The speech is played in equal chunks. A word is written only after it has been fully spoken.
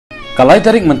Kalai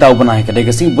tarik mentau benai kedai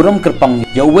gasing buram kerpang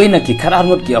yawai na ki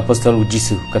kharangot ki apostol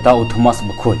Jisu kata Thomas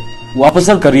Bakhuid. Wa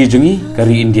apostol kari jungi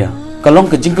kari India. Kalong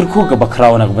ke jingkerku ke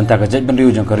bakrau na benta ka jat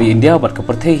benriu jang kari India bat ke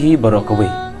perthehi baro kawe.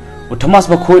 Thomas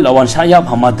Bakhuid lawan syayab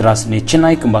hamadras ni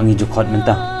Chennai kembangi jukhot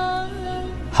mentang.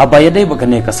 Habayade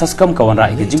bakane ka saskam kawan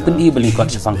rai ke jingpen I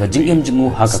belingkot sepang ka jingem jengu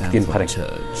ha ka ktin pharek.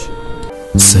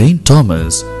 Saint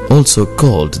Thomas, also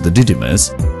called the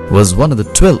Didymus, was one of the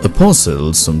 12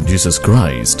 apostles of Jesus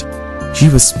Christ. He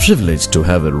was privileged to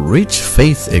have a rich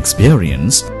faith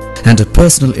experience and a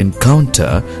personal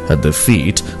encounter at the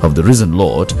feet of the risen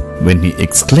Lord when he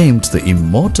exclaimed the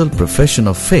immortal profession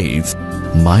of faith,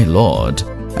 "My Lord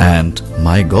and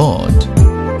my God."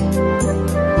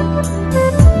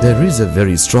 There is a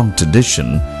very strong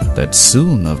tradition that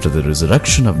soon after the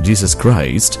resurrection of Jesus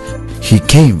Christ, he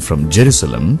came from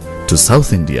Jerusalem to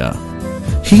South India.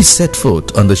 He set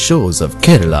foot on the shores of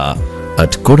Kerala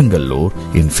at Kodungallur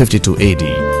in 52 AD.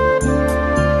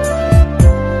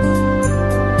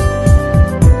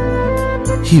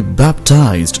 He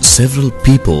baptized several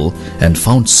people and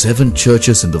found 7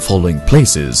 churches in the following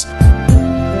places: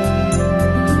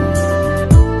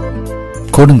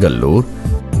 Kodungallur,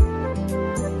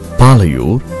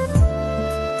 Palayur,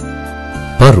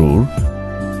 Parur,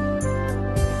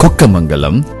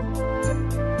 Kokkamangalam,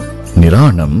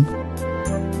 Niranam,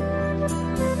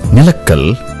 Nilakkal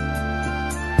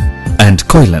and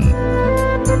Koilan.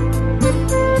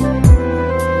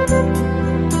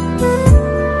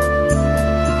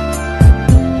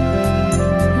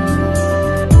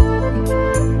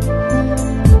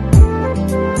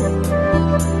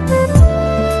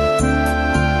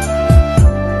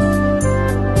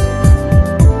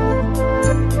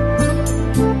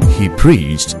 He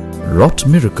preached, wrought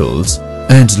miracles,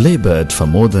 and labored for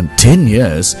more than 10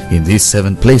 years in these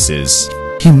 7 places.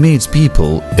 He made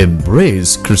people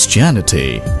embrace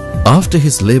Christianity. After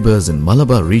his labors in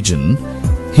Malabar region,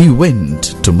 he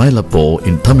went to Mylapore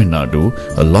in Tamil Nadu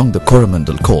along the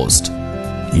Coromandel coast.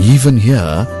 Even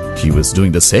here, he was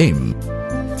doing the same,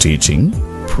 teaching,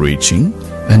 preaching,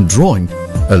 and drawing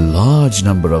a large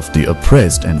number of the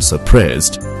oppressed and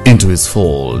suppressed into his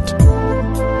fold.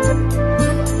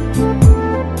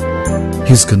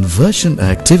 His conversion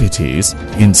activities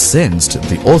incensed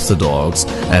the orthodox,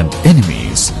 and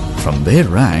enemies from their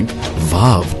rank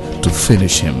vowed to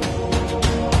finish him.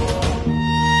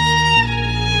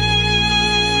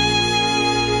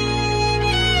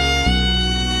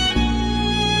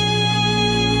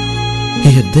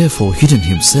 He had therefore hidden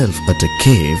himself at a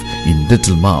cave in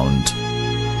Little Mount.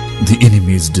 The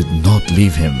enemies did not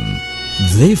leave him.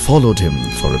 They followed him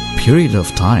for a period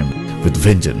of time with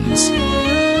vengeance.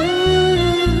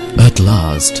 At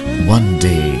last, one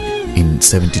day in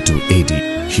 72 AD,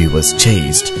 he was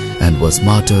chased and was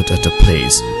martyred at a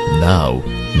place now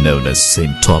known as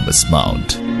St. Thomas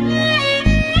Mount.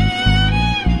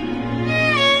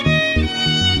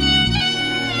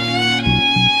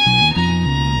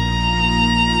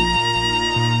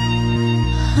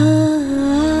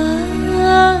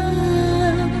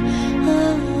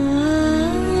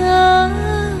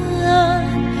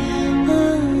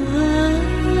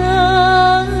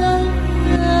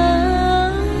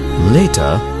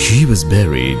 Later, he was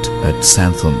buried at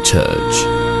Santham Church.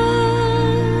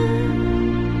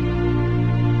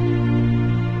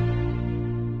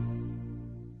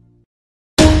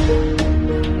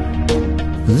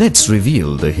 Let's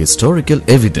reveal the historical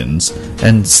evidence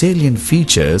and salient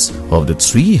features of the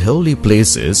 3 holy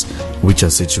places which are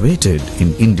situated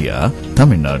in India,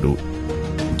 Tamil Nadu,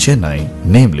 Chennai,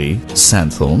 namely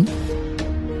Santham,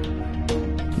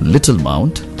 Little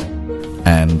Mount,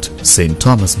 and St.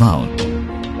 Thomas Mount.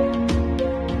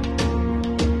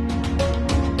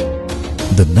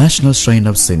 The National Shrine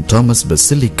of St. Thomas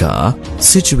Basilica,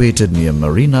 situated near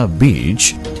Marina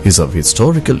Beach, is of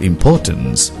historical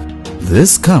importance.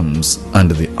 This comes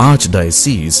under the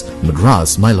Archdiocese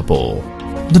Madras Mylapore.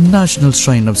 The National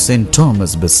Shrine of St.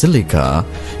 Thomas Basilica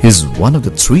is one of the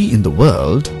 3 in the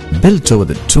world built over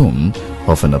the tomb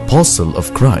of an apostle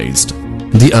of Christ.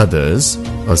 The others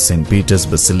are St. Peter's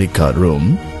Basilica,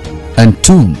 Rome, and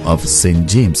Tomb of St.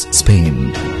 James,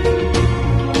 Spain.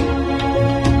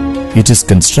 It is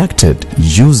constructed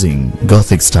using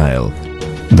Gothic style.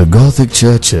 The Gothic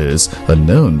churches are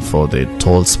known for their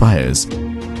tall spires.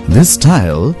 This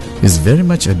style is very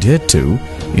much adhered to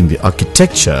in the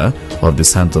architecture of the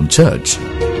Santham Church.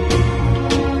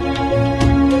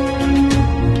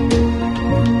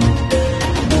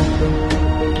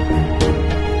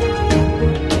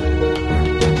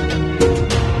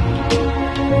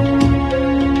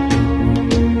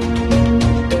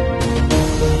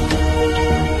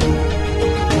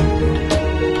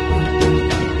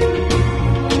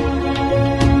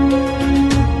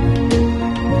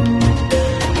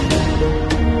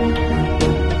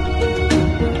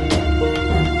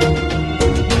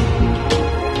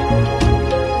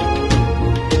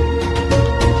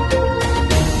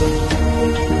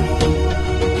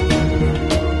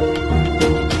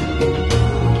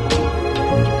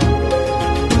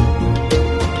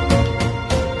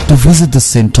 To visit the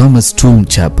St. Thomas Tomb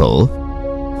Chapel,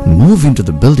 move into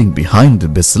the building behind the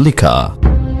basilica.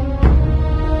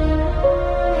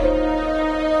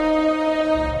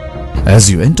 As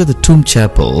you enter the tomb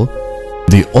chapel,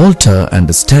 the altar and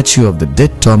the statue of the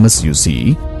dead Thomas you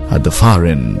see at the far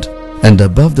end and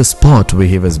above the spot where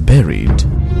he was buried.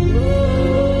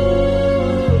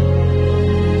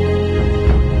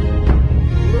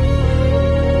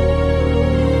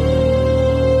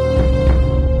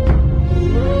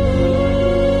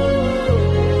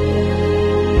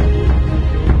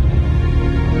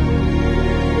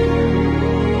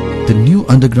 The new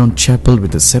underground chapel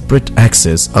with a separate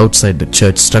access outside the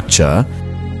church structure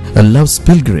allows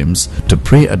pilgrims to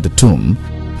pray at the tomb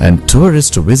and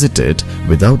tourists to visit it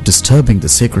without disturbing the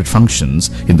sacred functions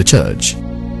in the church.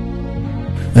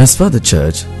 As for the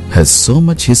church has so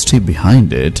much history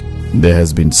behind it, there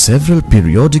has been several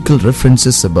periodical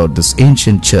references about this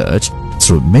ancient church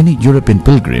through many European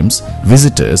pilgrims,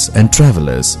 visitors and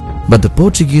travelers. But the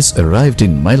Portuguese arrived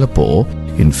in Mailapo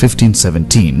in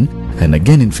 1517 and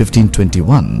again in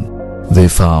 1521. They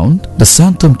found the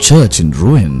Santham church in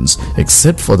ruins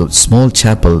except for the small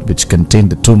chapel which contained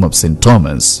the tomb of St.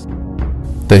 Thomas.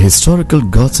 The historical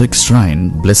Gothic shrine,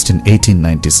 blessed in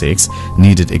 1896,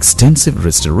 needed extensive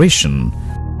restoration.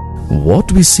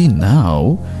 What we see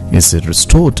now is a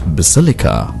restored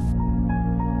basilica.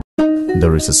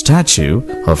 There is a statue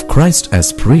of Christ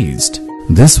as priest.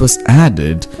 This was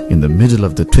added in the middle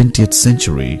of the 20th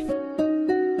century.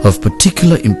 Of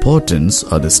particular importance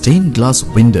are the stained glass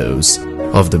windows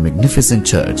of the magnificent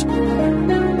church.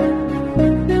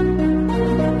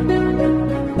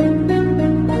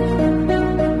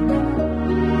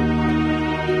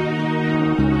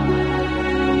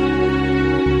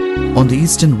 On the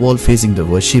eastern wall facing the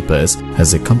worshippers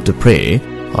as they come to pray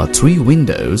are 3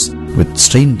 windows with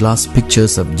stained glass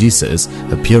pictures of Jesus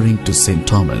appearing to St.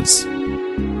 Thomas.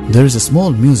 There is a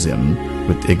small museum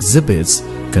with exhibits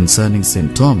concerning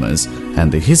St. Thomas and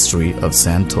the history of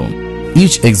Santham.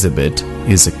 Each exhibit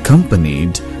is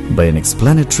accompanied by an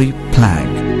explanatory plaque.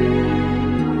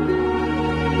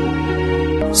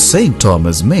 St.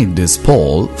 Thomas made this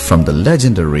pole from the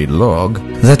legendary log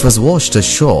that was washed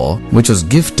ashore, which was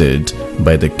gifted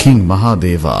by the King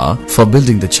Mahadeva for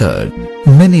building the church.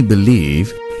 Many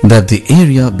believe that the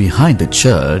area behind the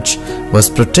church was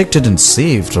protected and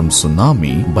saved from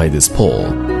tsunami by this pole.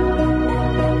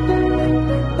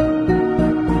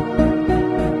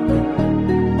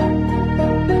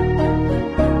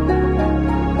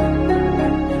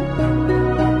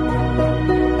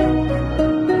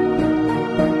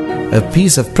 A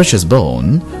piece of precious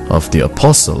bone of the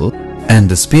Apostle and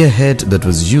the spearhead that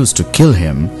was used to kill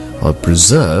him are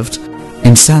preserved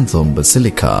in Santham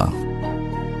Basilica.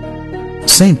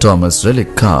 St. Thomas'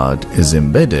 relic card is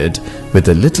embedded with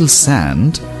a little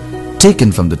sand taken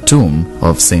from the tomb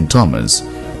of St. Thomas.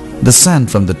 The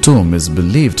sand from the tomb is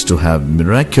believed to have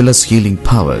miraculous healing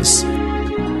powers.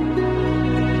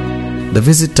 The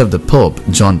visit of the Pope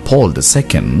John Paul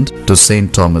II to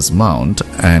St. Thomas Mount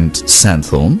and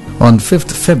Santham on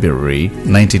 5th February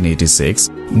 1986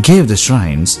 gave the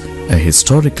shrines a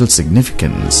historical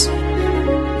significance.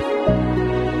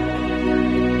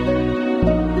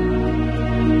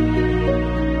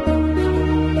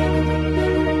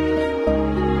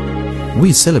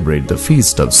 We celebrate the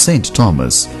feast of St.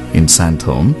 Thomas in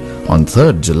Santham on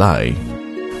 3rd July.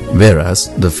 Whereas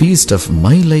the feast of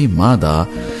Mailai Mada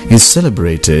is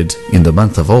celebrated in the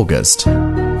month of August.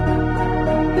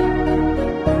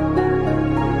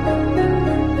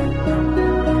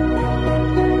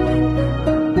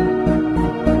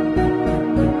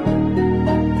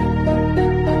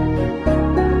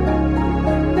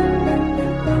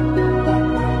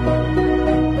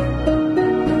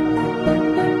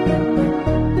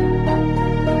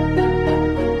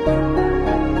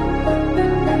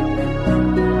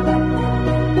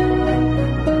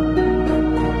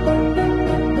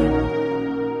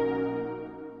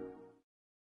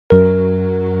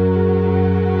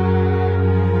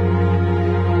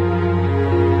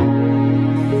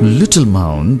 Little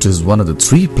Mount is one of the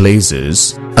 3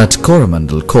 places at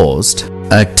Coromandel Coast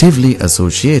actively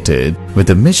associated with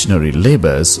the missionary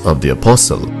labors of the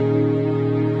Apostle.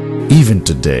 Even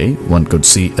today, one could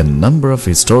see a number of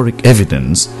historic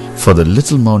evidence for the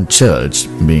Little Mount Church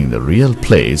being the real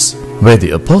place where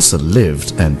the Apostle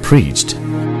lived and preached.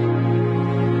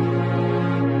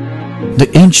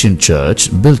 The ancient church,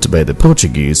 built by the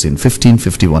Portuguese in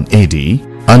 1551 AD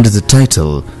under the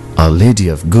title Our Lady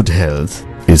of Good Health,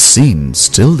 is seen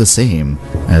still the same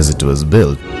as it was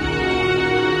built.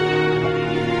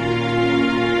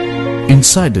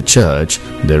 Inside the church,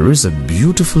 there is a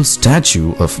beautiful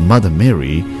statue of Mother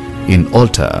Mary in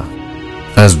altar.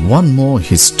 As one more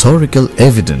historical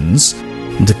evidence,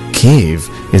 the cave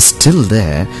is still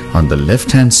there on the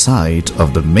left-hand side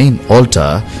of the main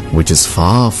altar, which is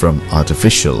far from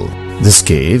artificial. This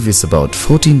cave is about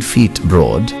 14 feet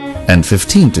broad and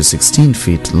 15 to 16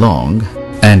 feet long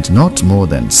and not more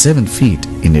than 7 feet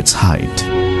in its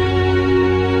height.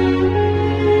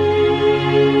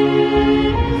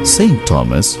 Saint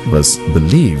Thomas was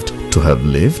believed to have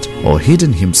lived or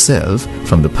hidden himself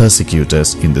from the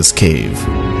persecutors in this cave.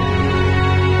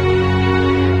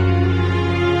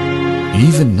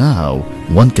 Even now,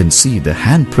 one can see the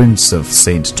handprints of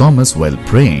Saint Thomas while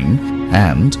praying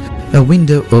and a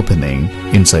window opening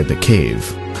inside the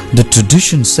cave. The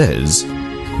tradition says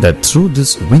that through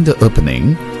this window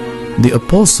opening, the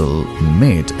Apostle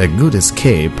made a good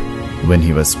escape when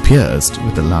he was pierced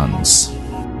with a lance.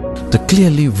 The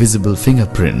clearly visible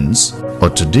fingerprints are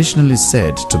traditionally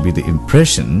said to be the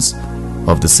impressions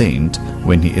of the saint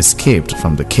when he escaped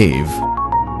from the cave.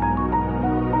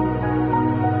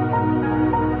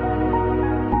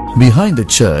 Behind the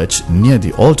church, near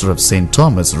the altar of St.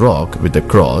 Thomas Rock with the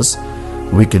cross,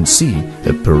 we can see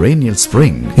a perennial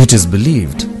spring. It is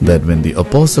believed that when the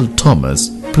Apostle Thomas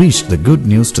preached the good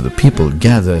news to the people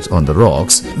gathered on the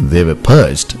rocks, they were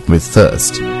purged with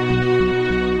thirst.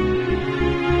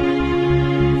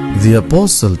 The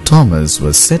Apostle Thomas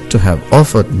was said to have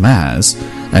offered Mass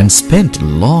and spent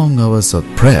long hours of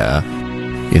prayer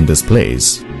in this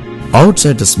place.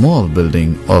 Outside the small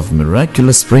building of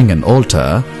Miraculous Spring and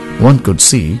Altar, one could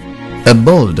see a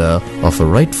boulder of a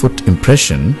right foot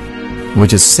impression,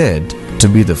 which is said to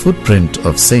be the footprint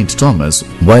of Saint Thomas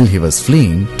while he was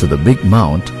fleeing to the big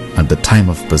mount at the time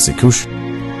of persecution.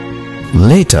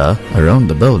 Later, around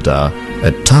the boulder,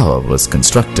 a tower was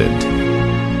constructed.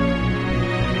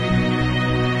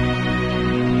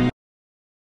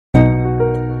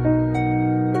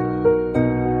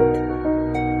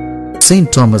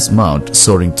 St. Thomas Mount,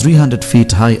 soaring 300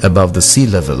 feet high above the sea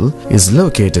level, is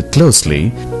located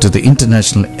closely to the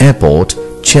international airport,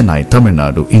 Chennai, Tamil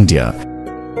Nadu, India.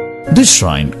 This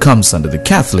shrine comes under the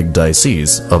Catholic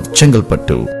Diocese of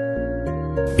Chengalpattu.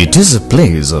 It is a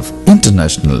place of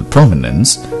international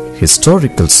prominence,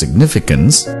 historical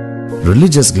significance,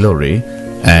 religious glory,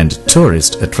 and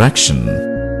tourist attraction.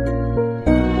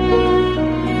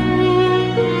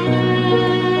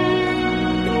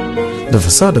 The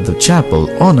facade of the chapel,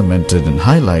 ornamented and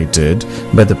highlighted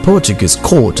by the Portuguese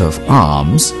coat of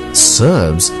arms,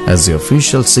 serves as the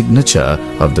official signature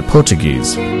of the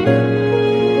Portuguese.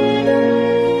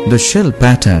 The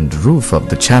shell-patterned roof of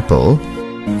the chapel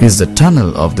is the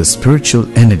tunnel of the spiritual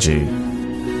energy.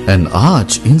 An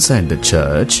arch inside the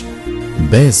church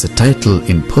bears the title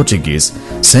in Portuguese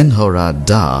Senhora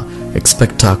da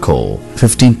Expectação,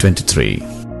 1523.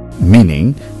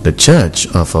 Meaning the Church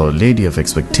of Our Lady of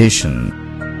Expectation.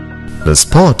 The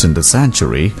spot in the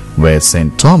sanctuary where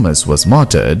St. Thomas was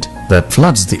martyred that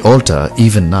floods the altar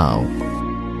even now.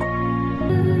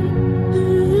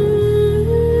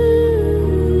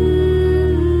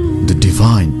 The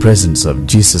divine presence of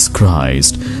Jesus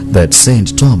Christ that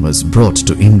St. Thomas brought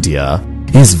to India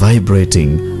is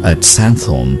vibrating at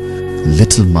Santhom,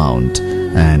 Little Mount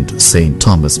and St.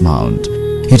 Thomas Mount.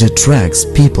 It attracts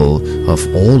people of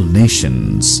all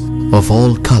nations, of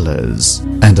all colors,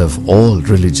 and of all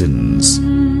religions.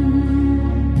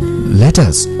 Let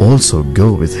us also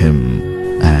go with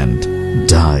him and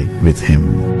die with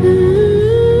him.